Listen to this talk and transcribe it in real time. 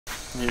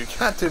You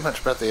can't do much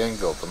about the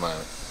angle at the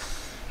moment.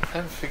 I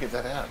haven't figured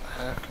that out.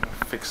 How can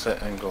I fix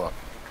that angle up?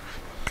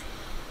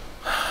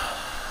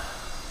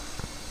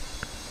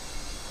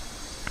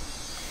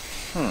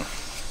 Why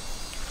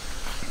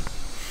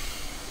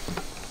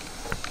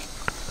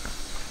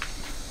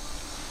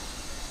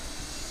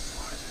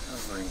is it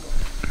another angle?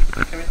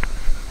 Come here.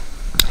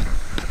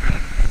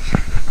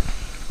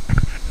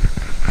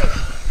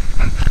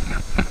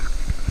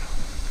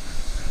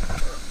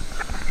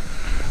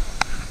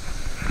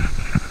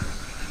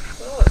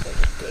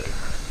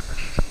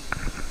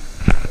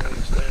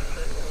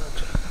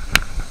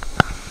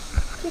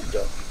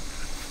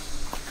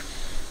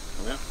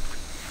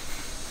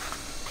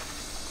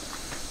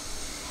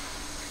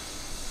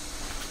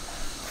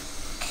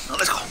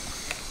 Let's go.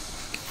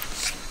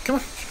 Come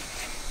on.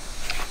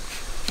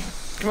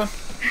 Come on.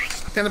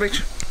 Down the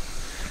beach.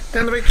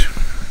 Down the beach.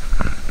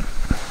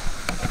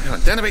 Come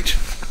on, down the beach.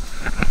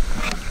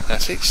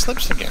 That's it,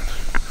 slips again.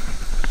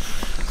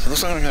 So it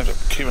looks like I'm going to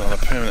have to keep it on a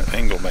permanent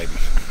angle maybe.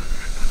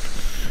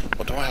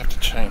 Or do I have to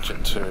change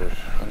it to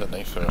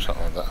underneath it or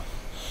something like that?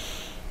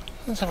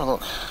 Let's have a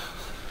look.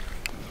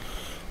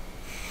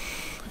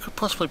 I could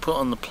possibly put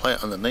on the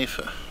plate underneath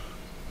it.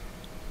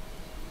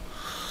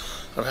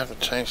 I'll have to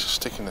change the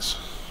stickiness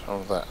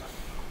of that.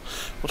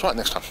 We'll try it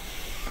next time.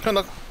 Come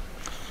on, dog.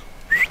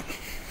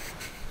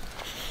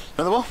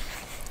 Another ball?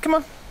 Come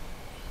on.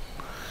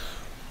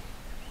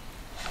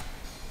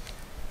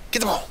 Get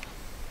the ball.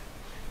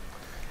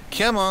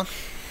 Come on.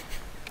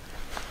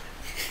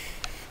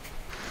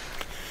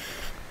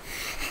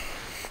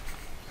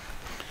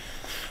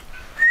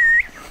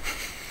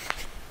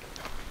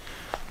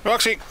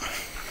 Roxy.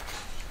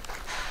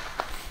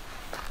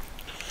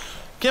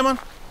 Come on.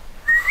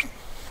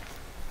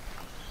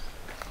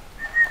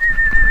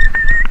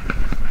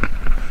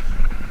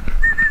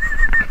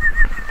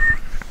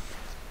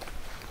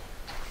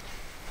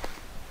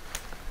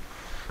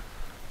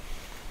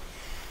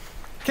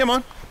 Come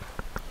on.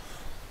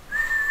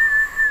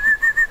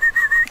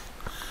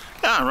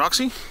 Come on,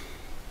 Roxy.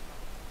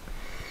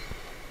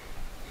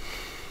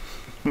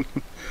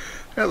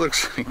 That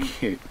looks so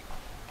cute.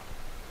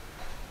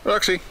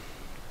 Roxy.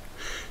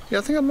 Yeah,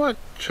 I think I might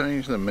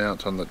change the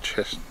mount on the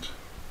chest.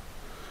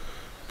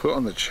 Put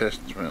on the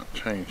chest mount,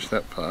 change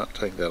that part,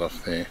 take that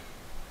off there.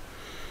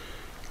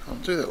 I'll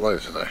do that later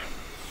today.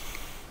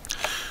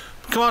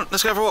 Come on,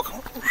 let's go for a walk.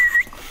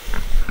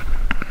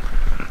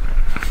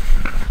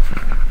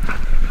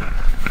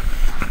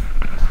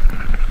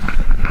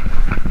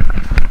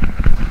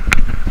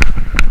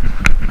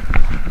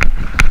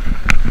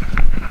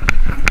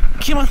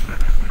 Come on.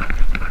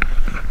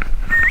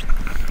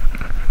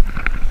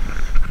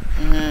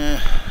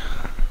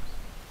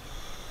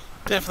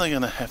 Definitely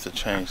going to have to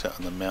change that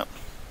on the mount.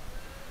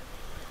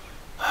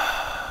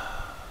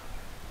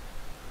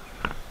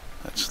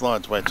 That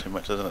slides way too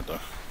much, doesn't it, though?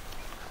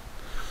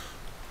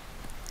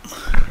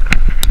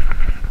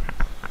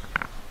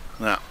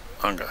 Now,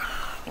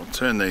 we'll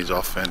turn these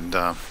off and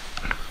I'll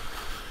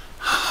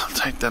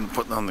take that and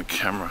put it on the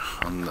camera,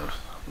 on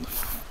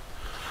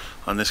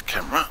this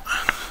camera.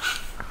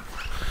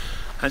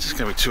 That's just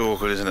going to be too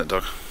awkward, isn't it,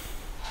 dog?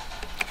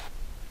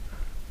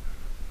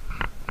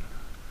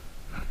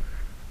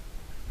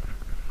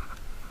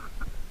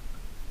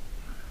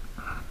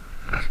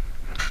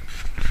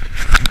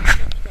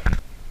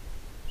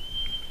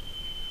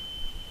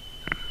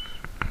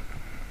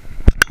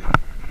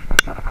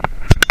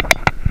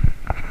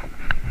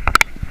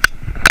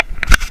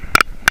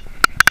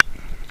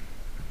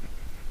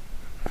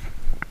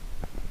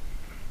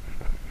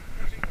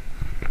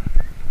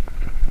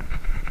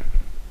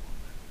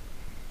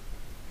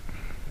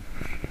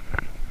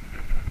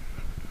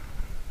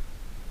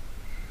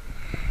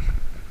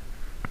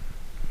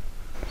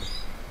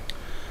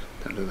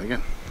 Don't do that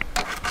again.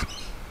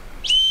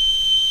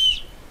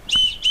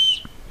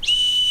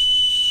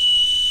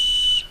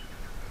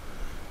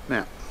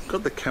 Now,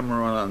 got the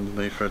camera on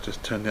underneath. I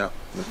just turned the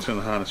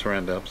harness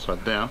around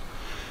upside down.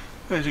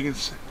 As you can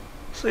see,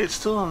 it's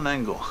still on an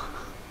angle.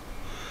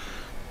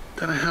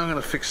 Don't know how I'm going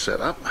to fix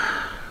that up,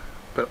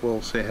 but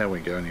we'll see how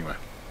we go anyway.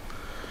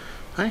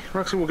 Hey,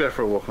 Roxy, we'll go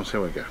for a walk and see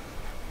how we go.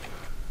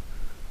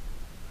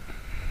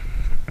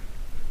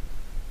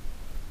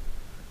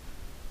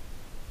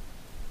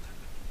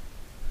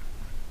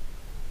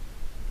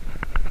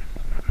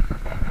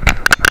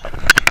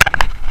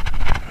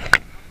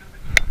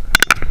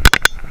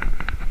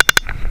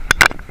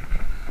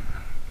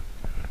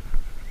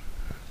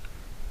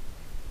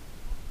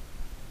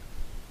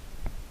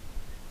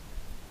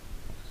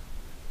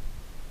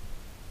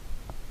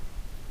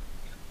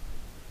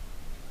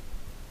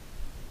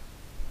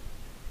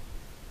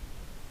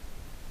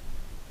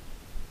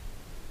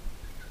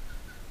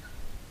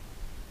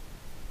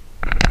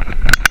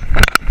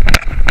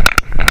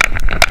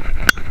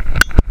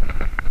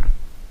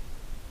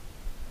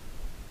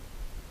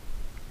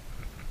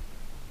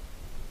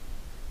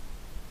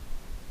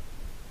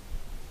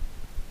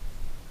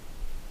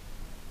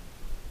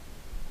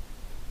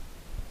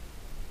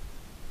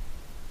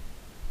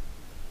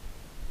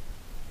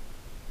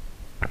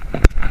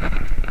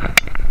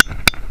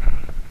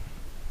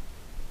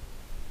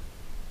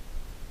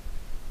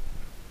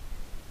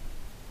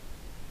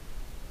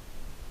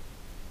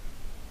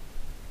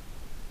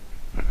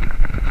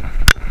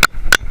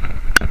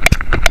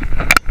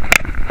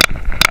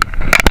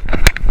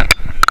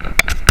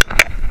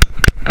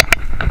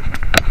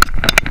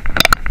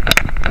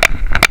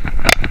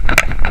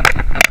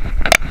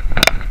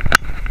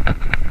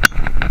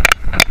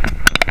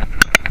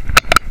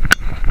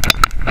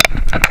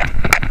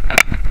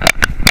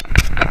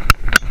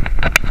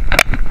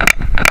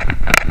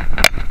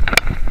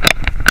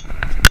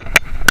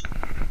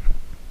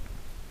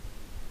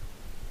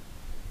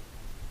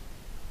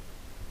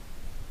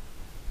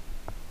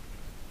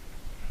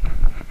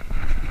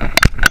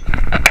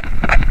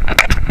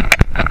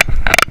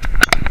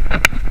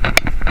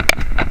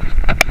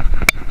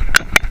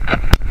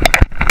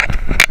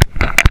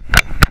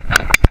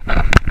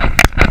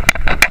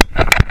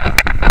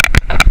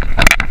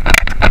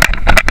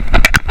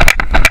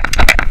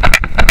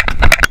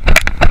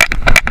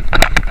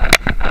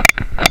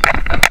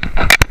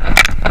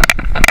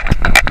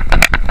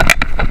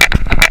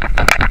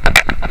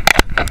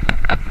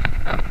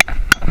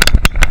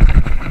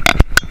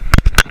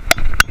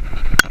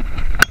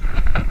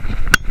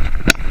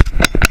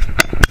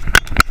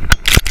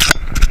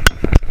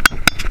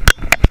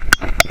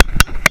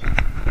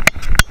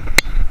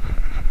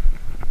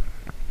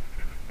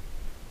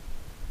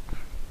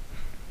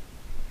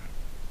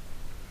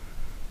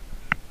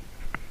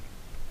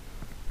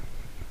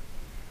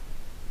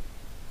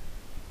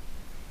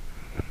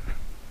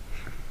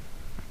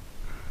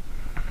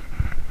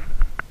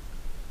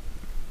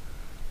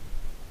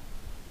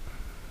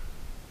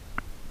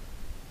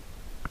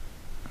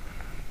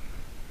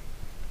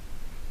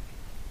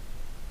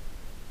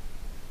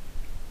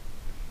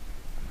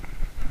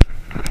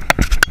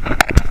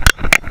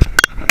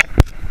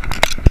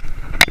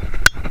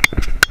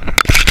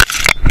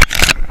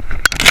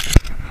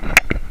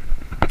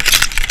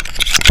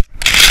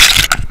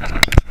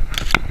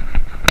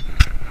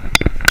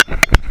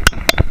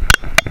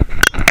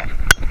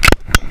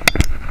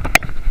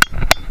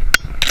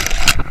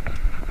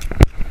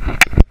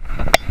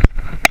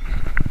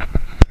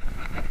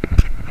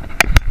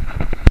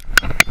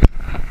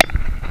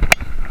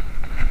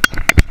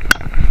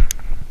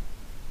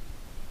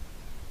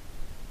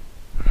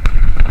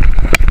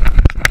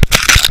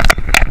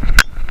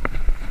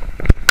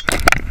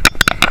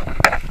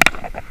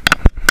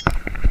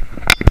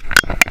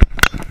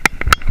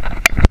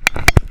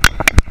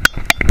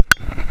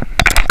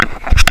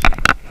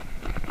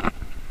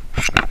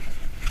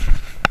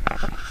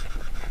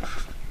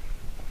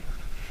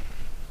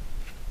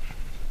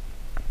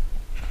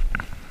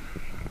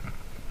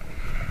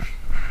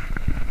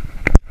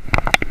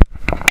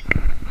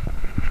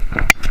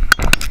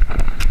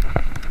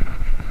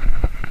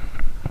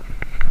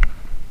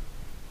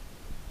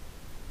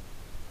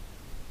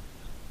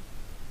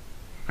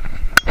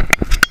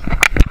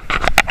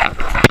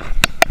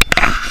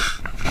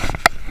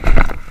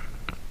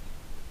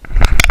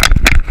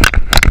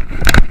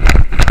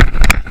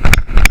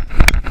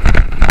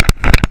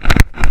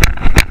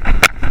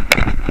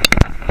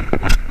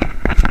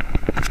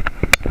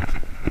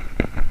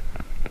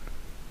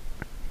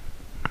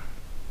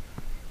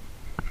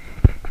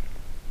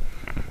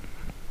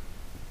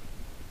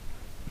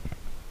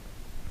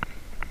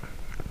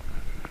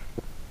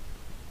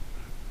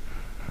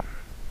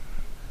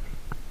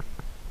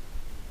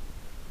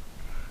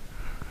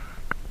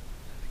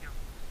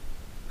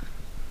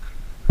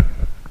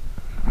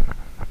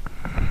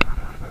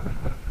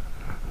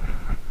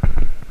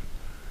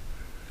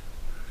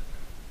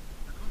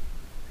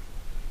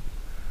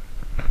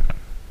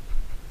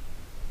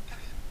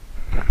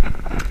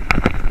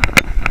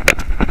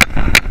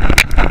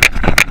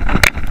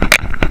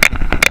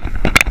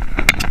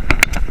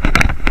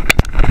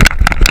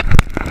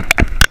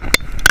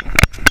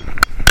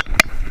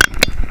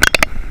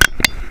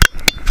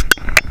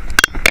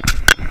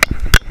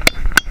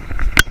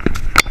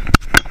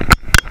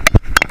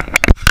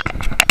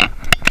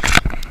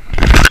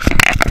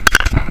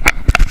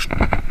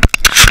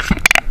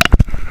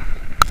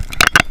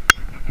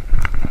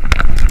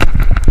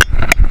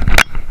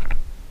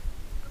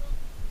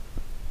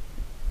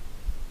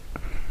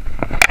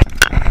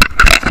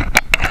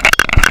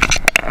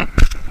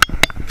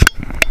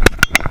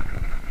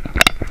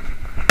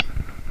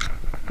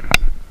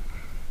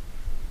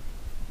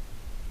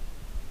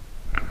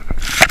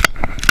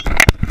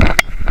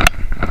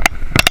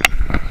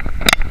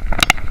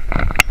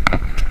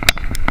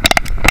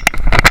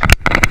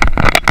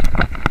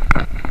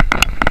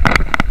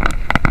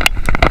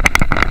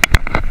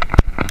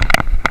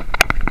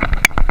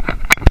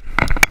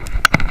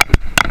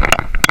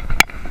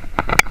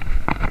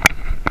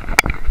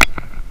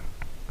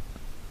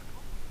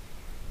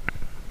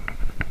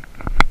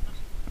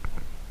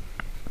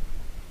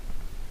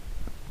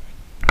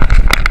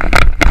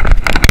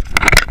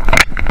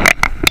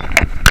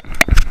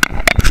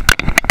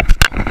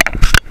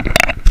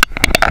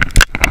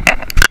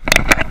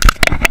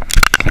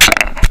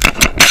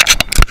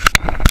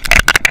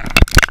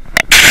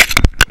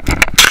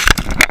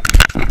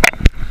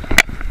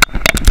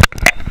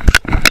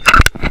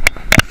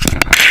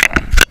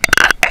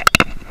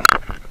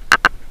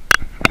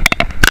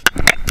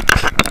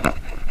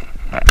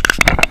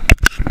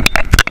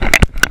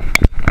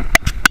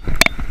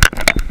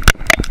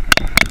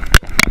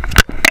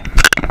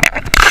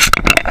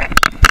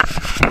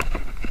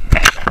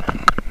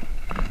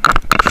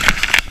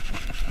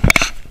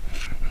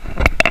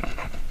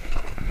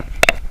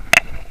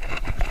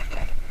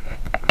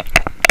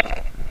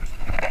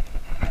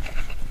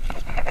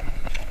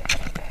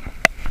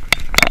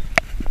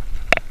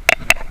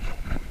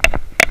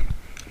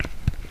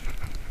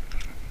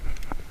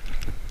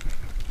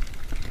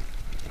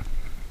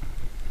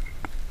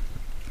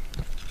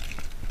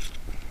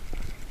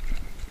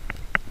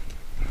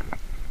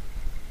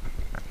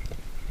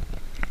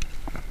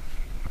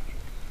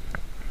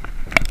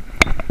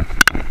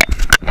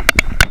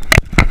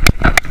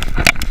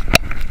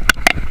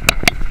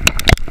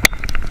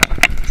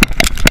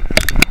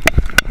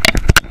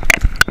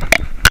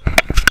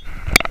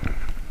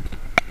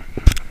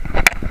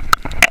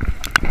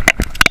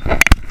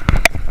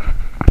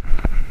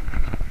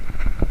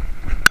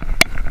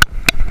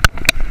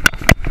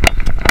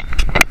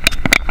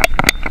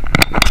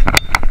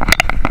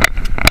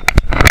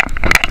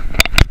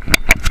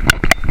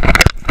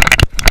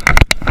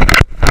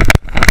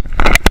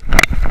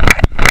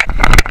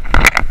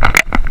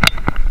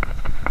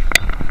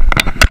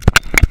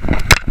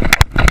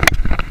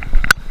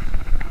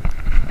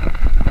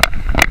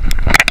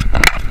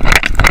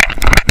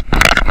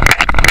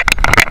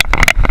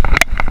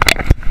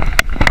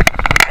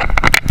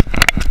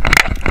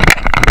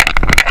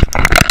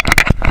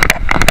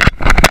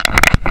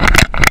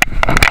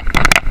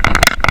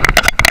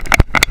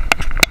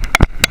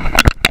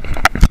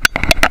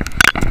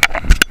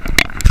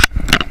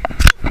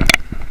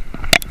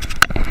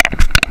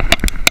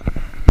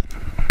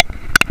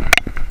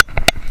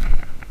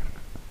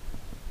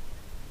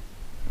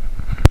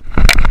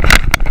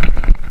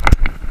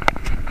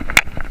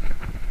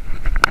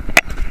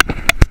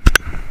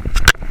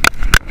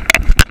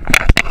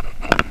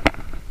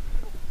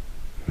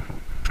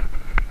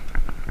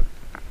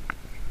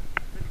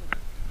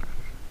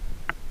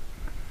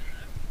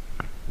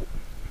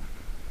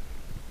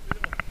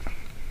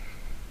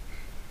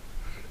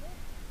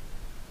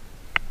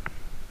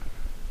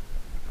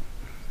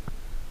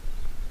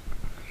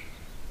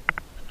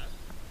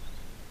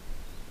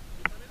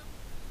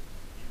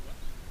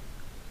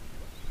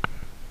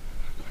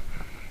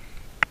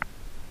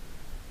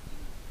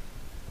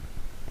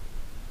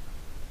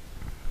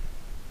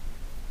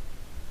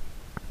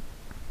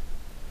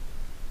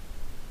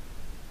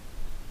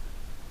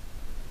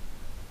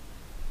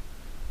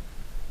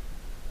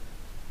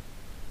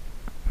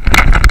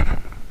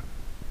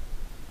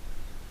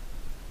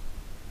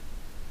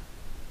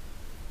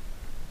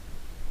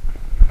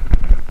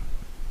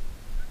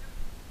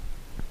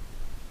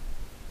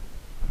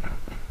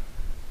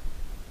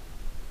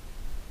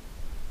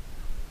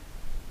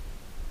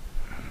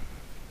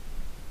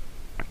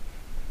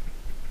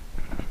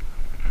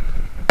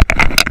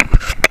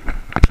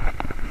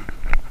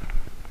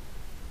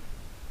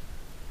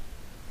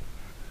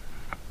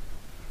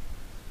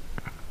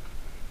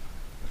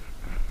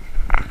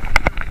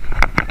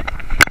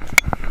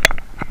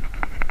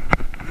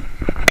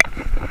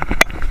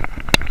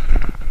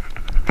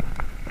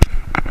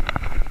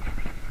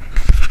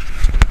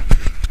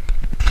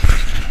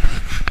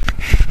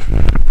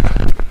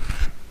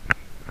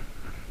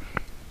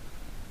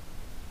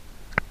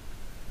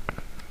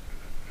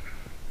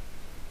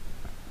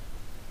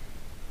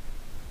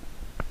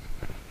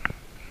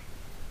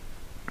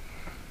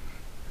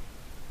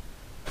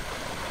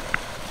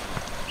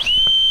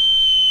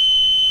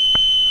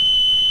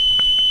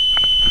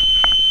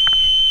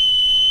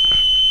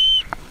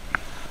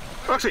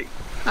 Roxy,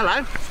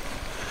 hello.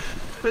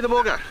 Where'd the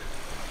ball go?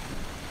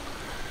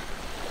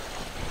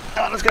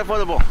 Oh, let's go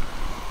find the ball.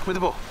 Where'd the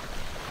ball?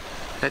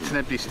 That's an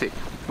empty stick.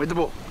 Where'd the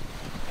ball?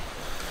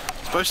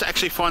 Supposed to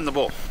actually find the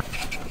ball.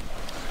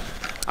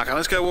 Okay,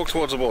 let's go walk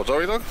towards the ball.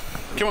 Sorry, dog.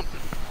 Come on.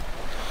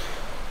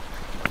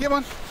 Come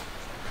on.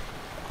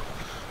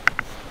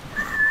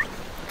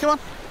 Come on.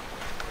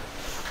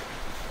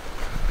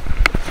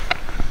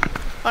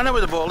 I know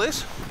where the ball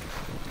is.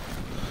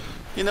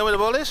 You know where the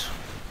ball is?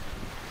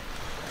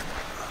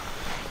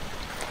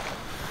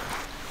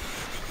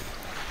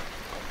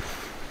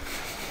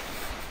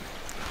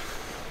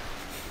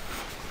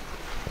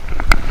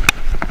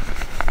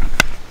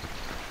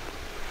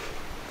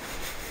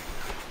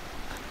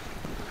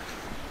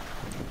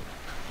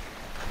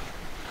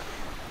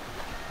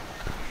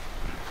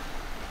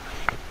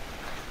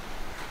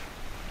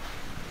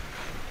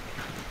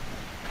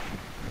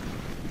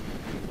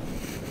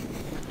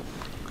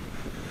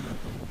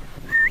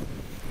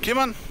 Come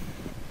on.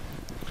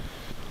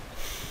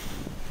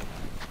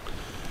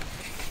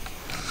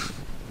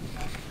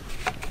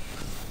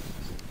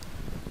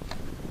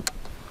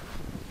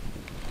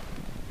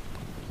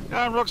 Come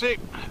on, Roxy.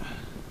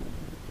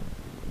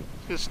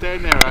 Just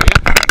stand there, are you?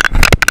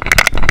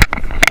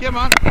 Come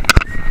on.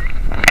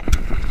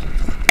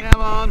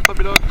 Come on,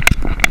 puppy dog.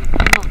 You're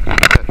not good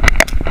at that.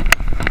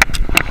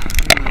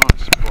 You're in the right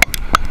spot.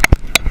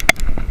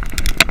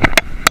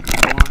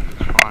 I might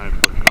try and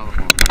put another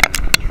one there.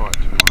 Try it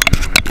tomorrow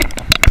morning.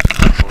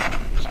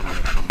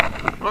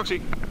 Roxy.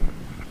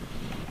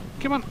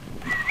 Come on.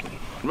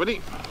 Ready? You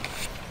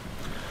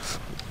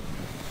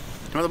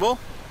want the ball?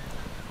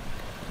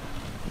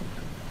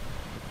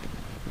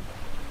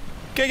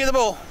 Go get the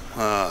ball.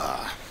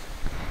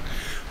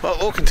 Well,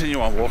 we'll continue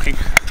on walking.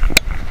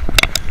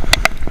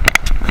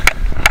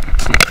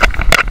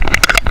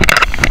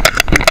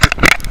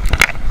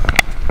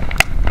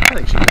 I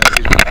think she knows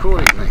she's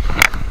recording me.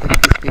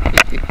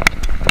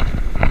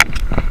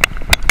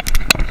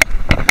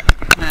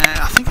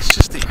 Nah, I think it's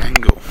just the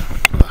angle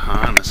of the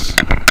harness.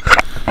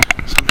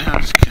 Somehow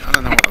I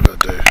don't know what I'm going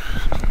to do.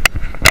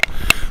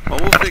 Well,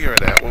 we'll figure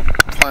it out. We'll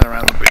play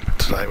around a bit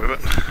today with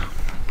it.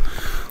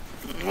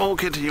 Well, we'll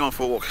continue on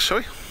for a walk, shall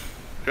we?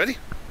 Ready?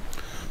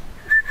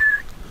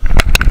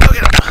 Go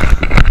get it!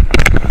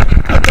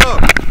 Good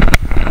dog!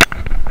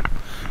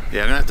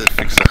 Yeah, I'm going to have to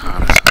fix the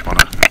harness on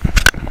her.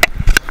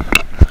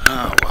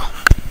 Oh well.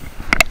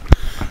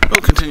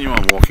 We'll continue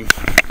on walking.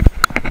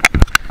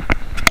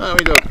 Oh,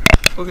 we do.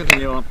 We'll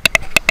continue on.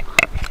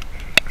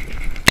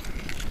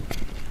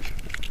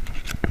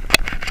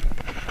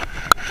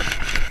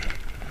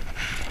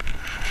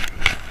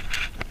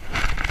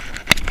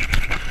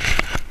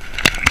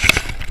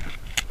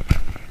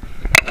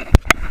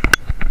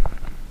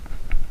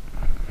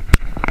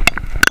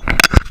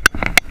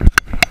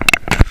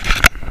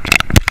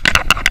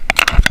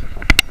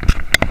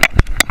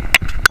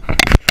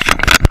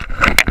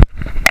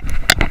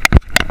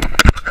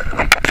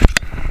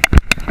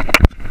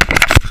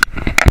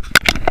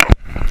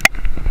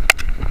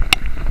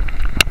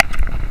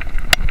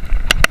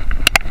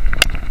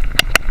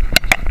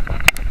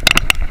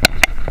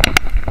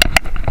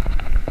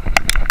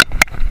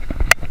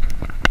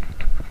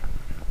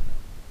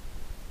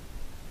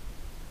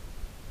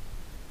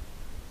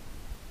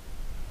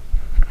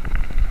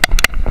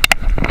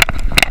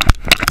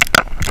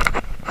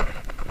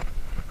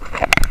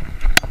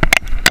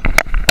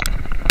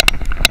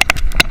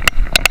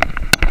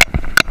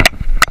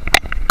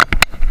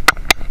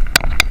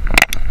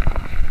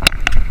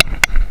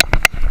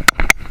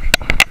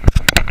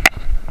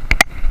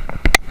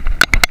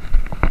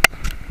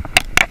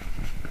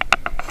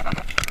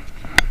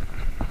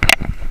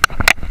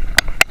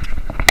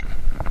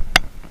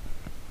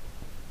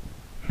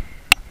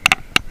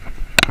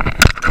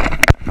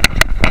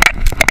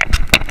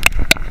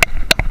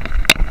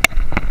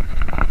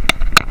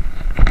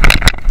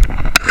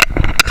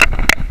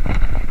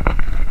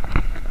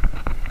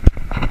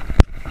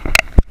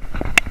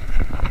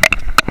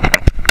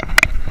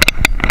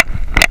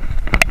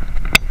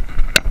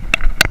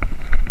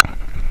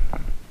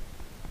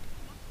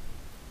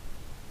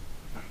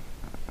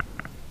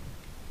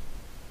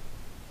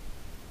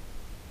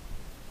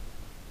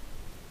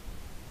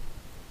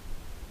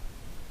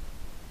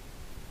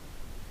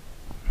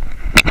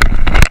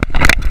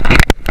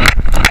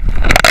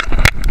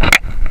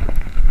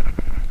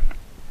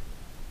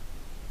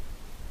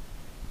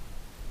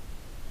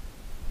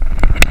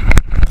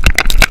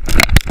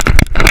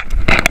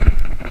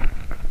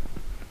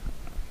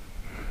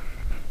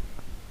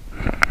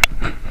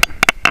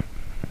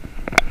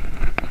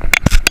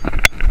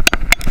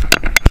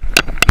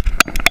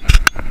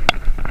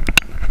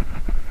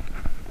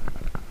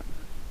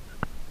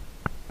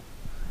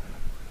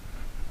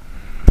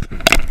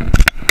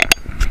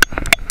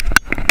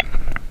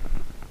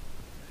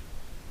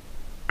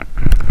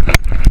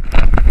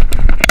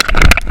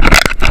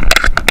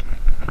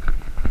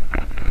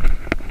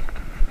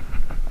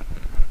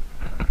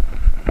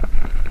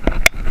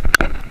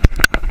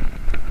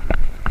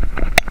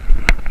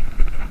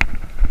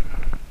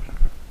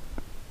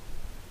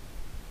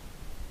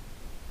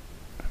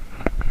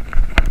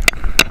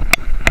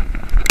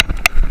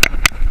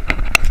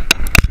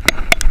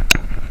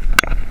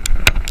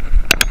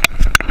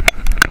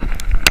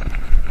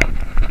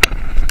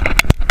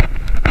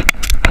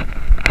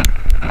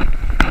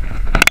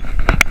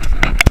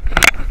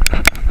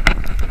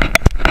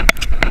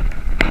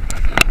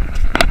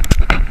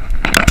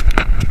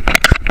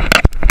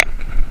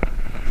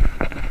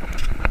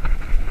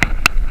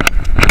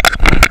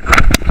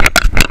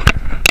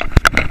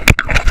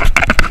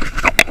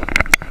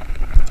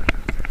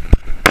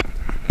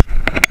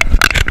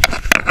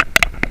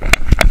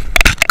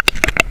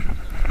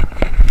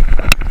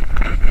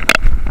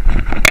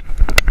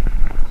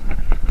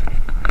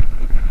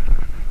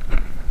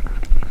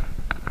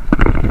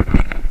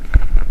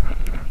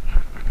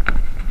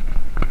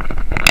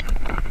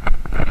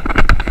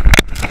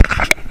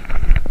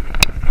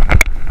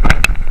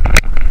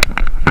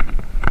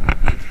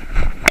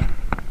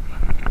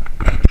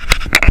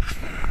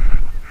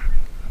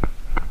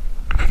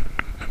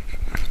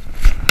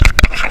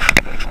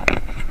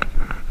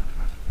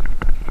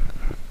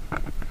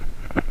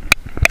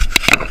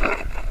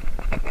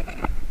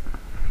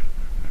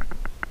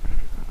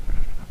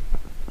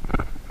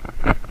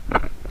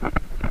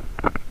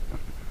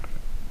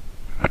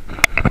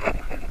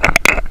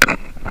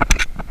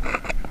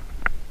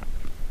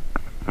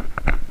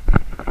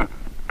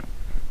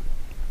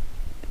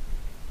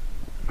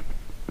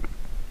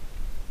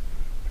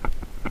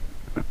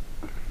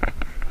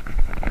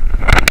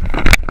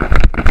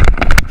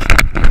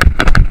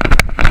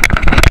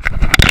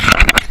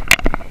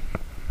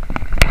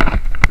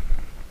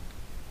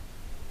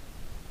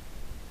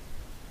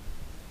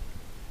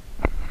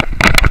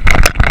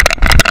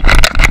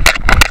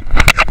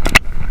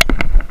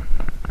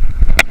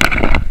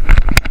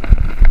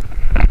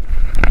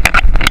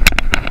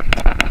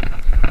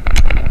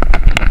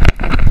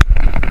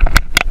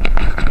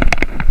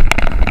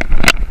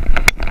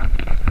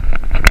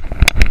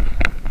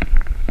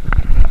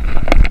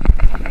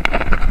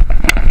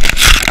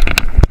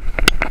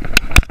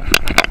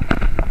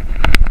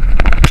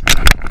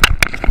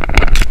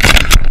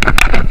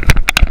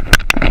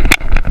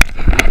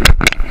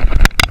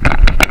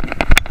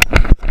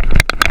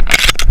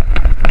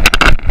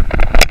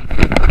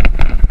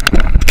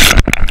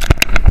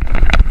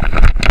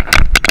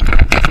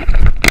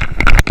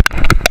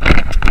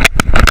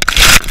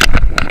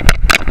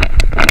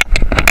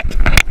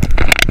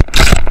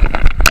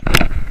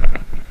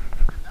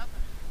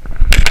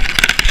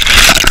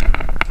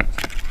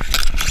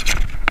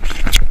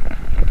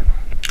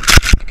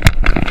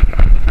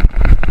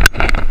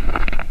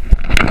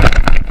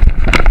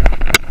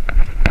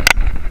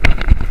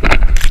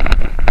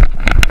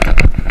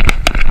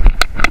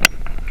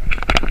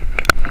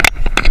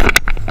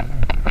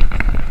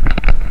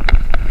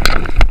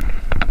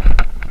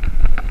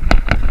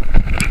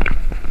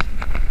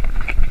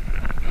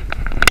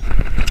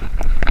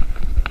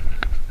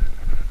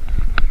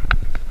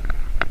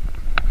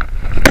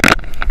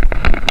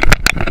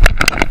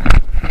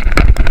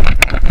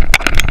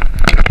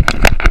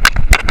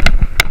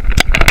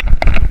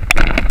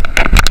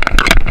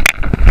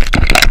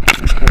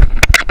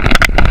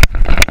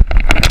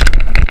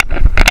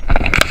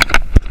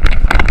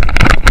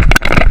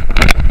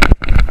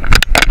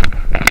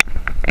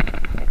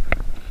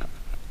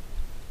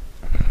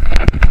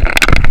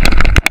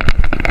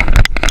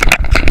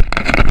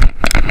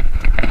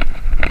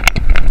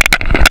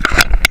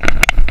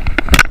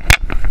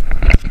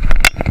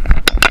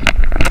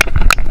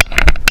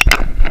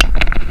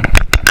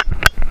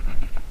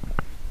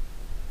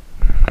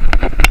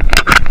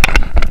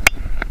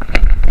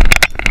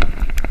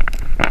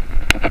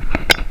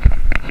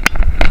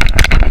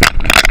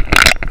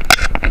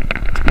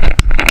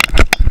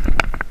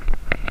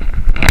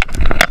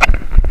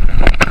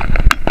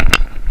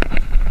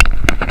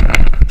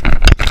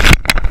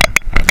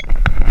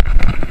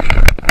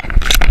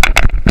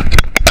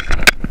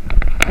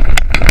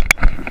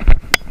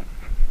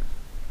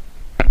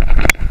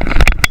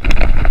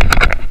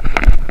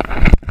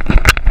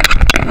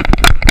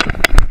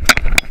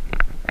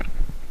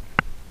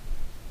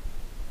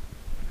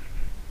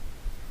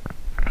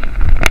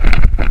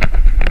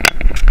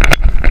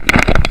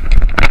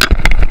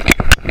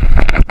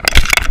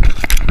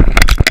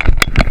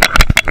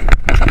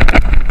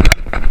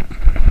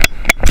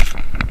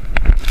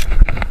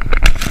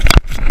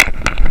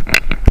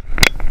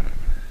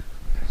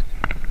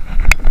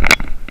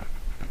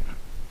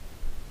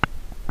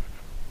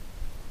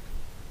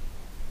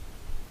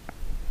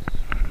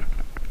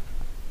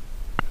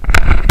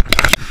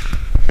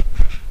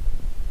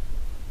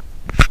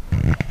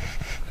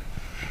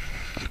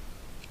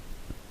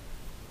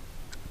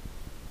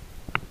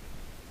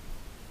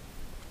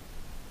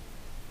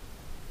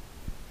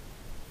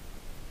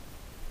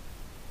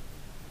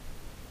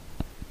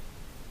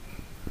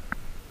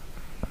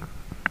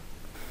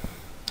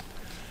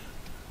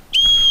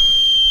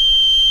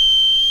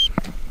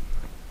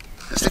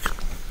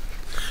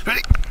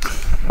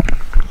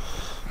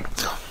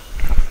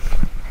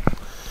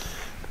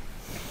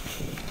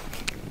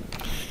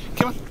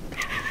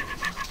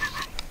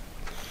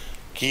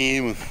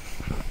 Come on.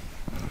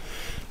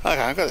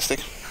 Okay, I've got a stick.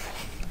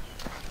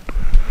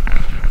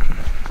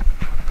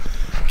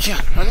 Come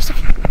on, got a stick.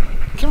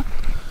 Come on.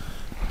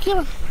 Come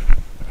on.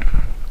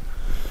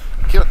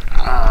 Come on.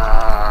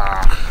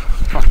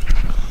 Come on.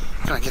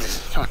 Come on, get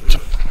this. Come on,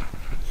 jump.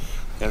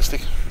 Got a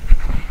stick.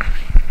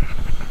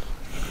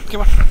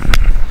 Come on.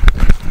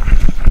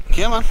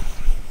 Come on.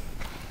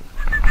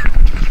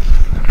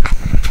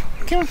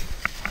 Come on.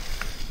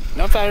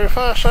 Not very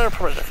far, sir,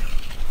 project.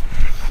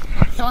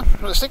 Come on,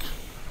 with a stick.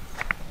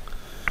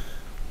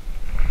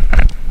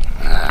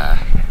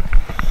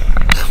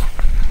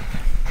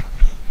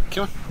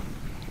 Come on.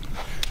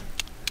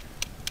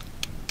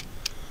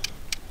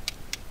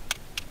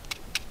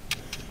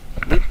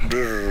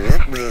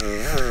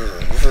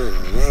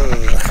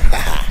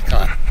 Come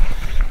on.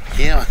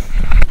 Come on.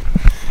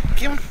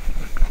 Come on.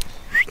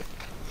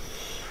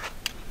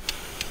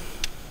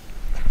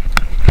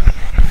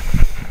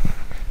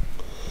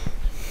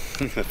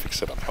 I'm gonna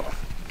fix it up, hold on.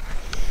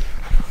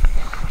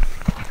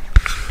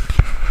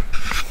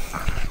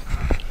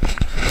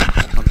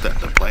 Not that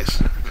the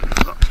place.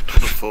 Not to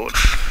the forward.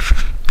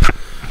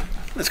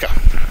 Let's go.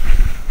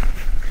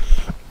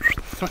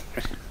 Come on,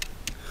 ready.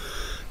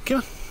 Come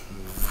on.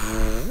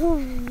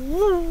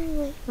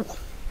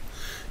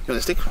 You want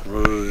the stick?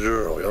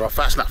 You're not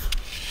fast enough.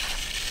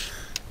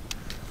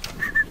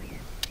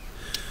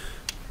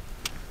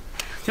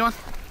 Come on.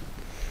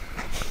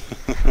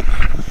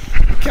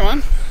 Come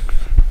on.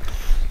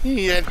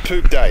 You had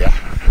poop, do you?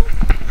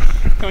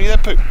 Come on, you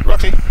had poop.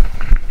 Roxy.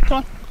 Come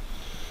on.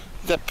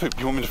 You had poop.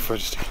 You want me to throw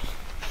the stick?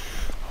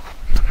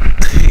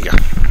 There you go.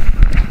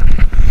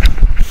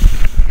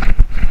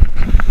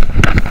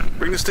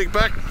 Bring the stick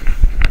back.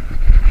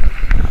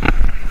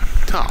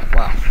 Oh,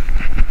 wow.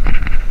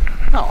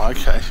 Oh,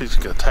 okay. She's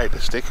going to take the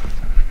stick.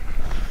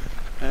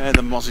 And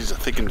the mozzies are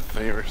thick and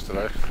furious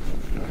today.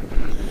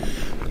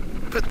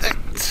 But that...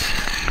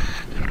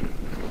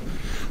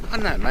 I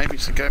don't know, maybe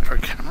it's the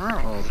GoPro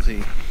camera or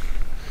the...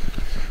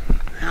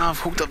 how I've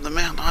hooked up the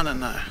mount, I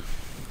don't know.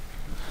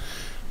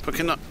 But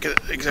cannot get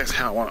it exactly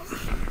how I want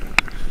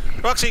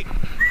it. Roxy!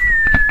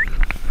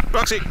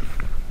 Roxy!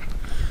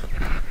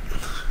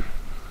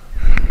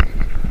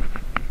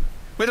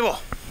 Where's the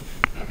ball?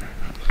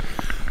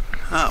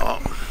 Oh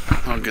well,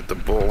 I'll get the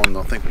ball and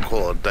I think we'll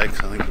call it a day because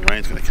I think the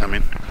rain's going to come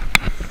in.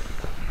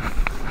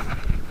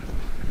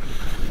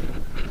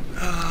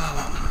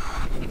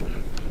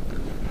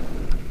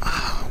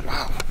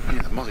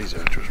 Mozzies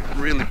are just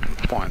really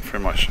flying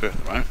through my shirt at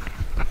the moment.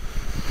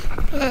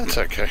 But that's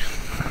okay.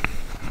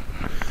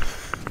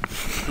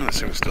 Let's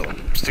see if we still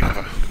stick with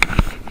her.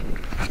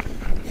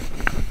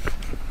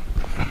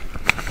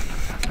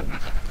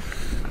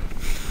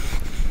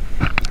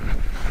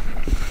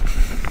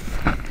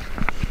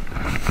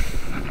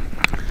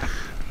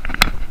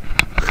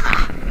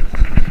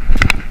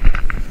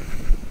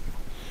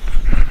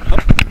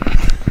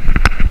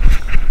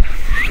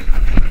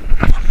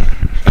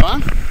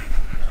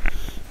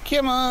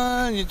 Come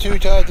on, you're too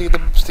tired to get the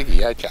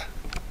sticky, aren't you?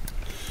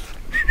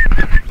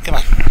 Come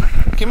on,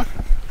 come on,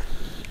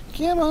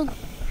 come on.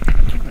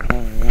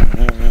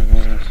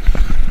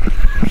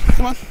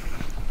 Come on.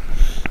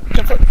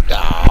 Jump for it.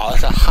 Oh,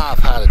 that's a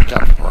half-hearted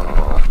jump.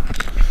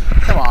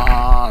 Come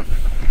on.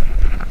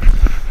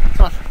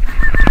 Come on.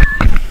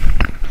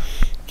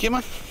 Come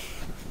on.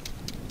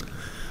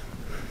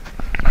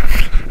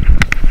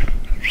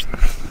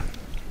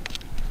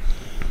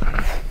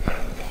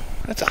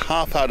 That's a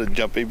half-hearted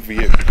jump even for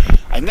you.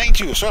 I need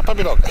you, sir,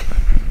 puppy dog.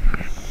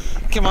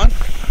 Come on.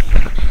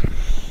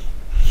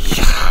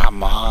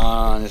 Come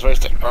on. It's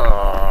wasted. Come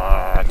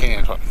on.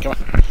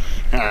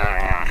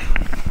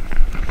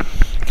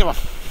 Come on.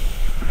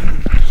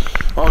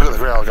 Oh, look at the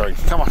rail going.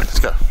 Come on, let's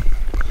go.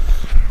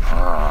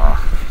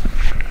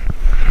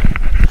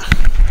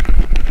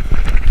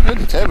 You're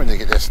determined to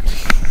get this.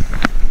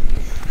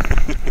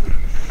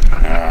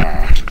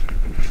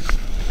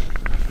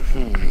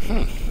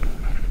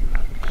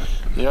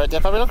 You right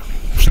there, puppy dog?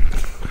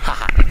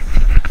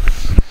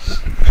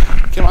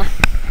 Come on.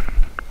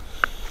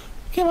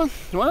 Come on.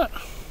 You want it?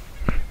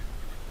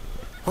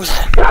 What's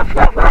that?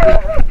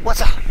 What's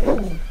that?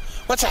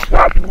 What's that?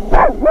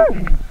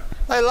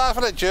 They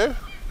laughing at you.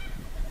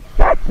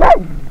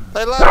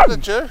 They laughing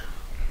at you.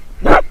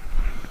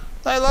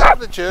 They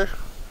laughing at you.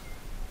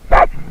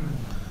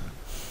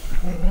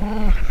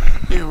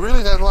 You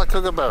really don't like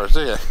kookaburras,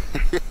 do you?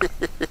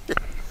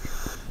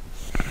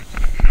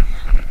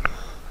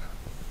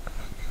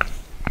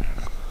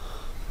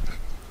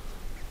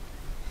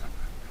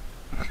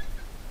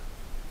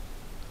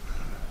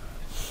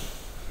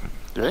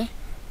 Ready?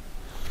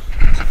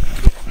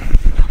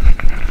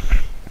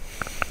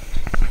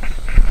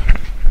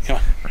 Come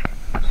on.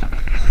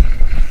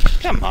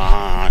 Come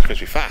on, it's supposed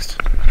to be fast.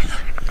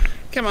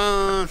 Come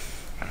on.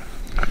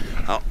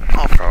 Oh,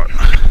 I'll throw it.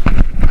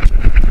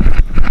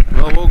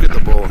 Well, we'll get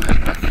the ball and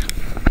head back.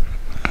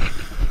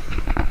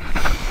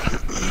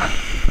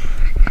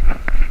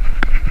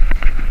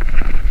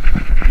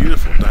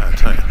 Beautiful day, I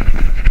tell you.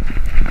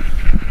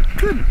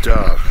 Good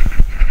dog.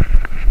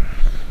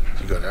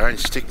 You got her own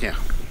stick now.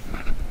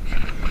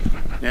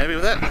 You happy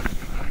with that?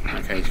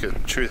 Okay, he's got a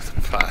truth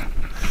apart.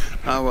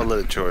 Oh, well, let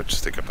it draw its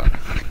stick apart.